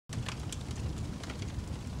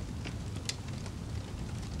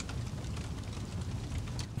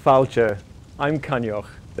Fáilte, I'm Cynioch,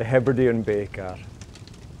 the Hebridean baker.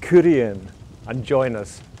 Coorie-in and join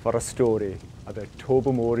us for a story about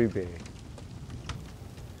Tobermory Bay.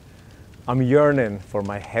 I'm yearning for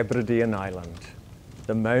my Hebridean island,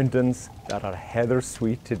 the mountains that are heather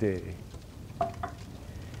sweet today.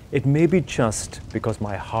 It may be just because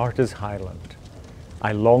my heart is Highland.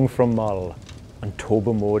 I long for Mull and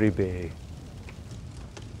Tobermory Bay.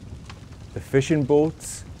 The fishing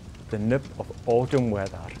boats, the nip of autumn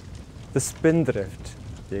weather, the spindrift,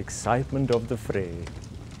 the excitement of the fray,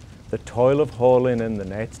 the toil of hauling in the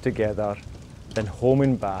nets together, then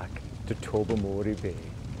homing back to Tobermory Bay.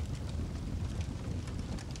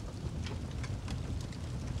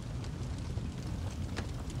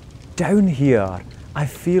 Down here, I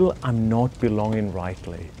feel I'm not belonging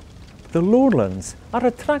rightly. The lowlands are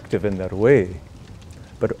attractive in their way,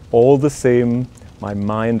 but all the same, my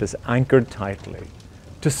mind is anchored tightly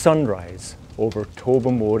to sunrise over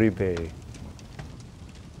Tobermory Bay.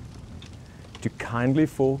 To kindly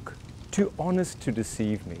folk, too honest to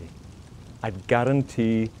deceive me, I'd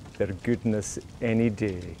guarantee their goodness any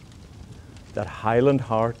day. That Highland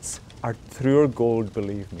hearts are truer gold,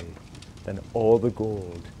 believe me, than all the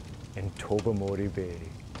gold in Tobermory Bay.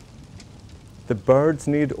 The birds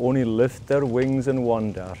need only lift their wings and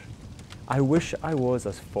wander. I wish I was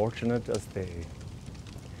as fortunate as they.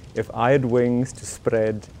 If I had wings to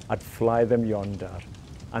spread, I'd fly them yonder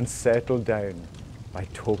and settle down by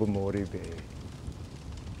Tobermory Bay.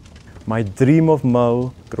 My dream of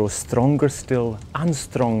Mull grows stronger still and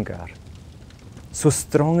stronger. So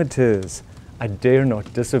strong it is, I dare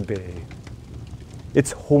not disobey.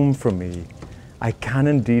 It's home for me. I can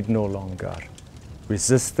indeed no longer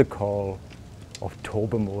resist the call of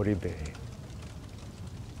Tobermory Bay.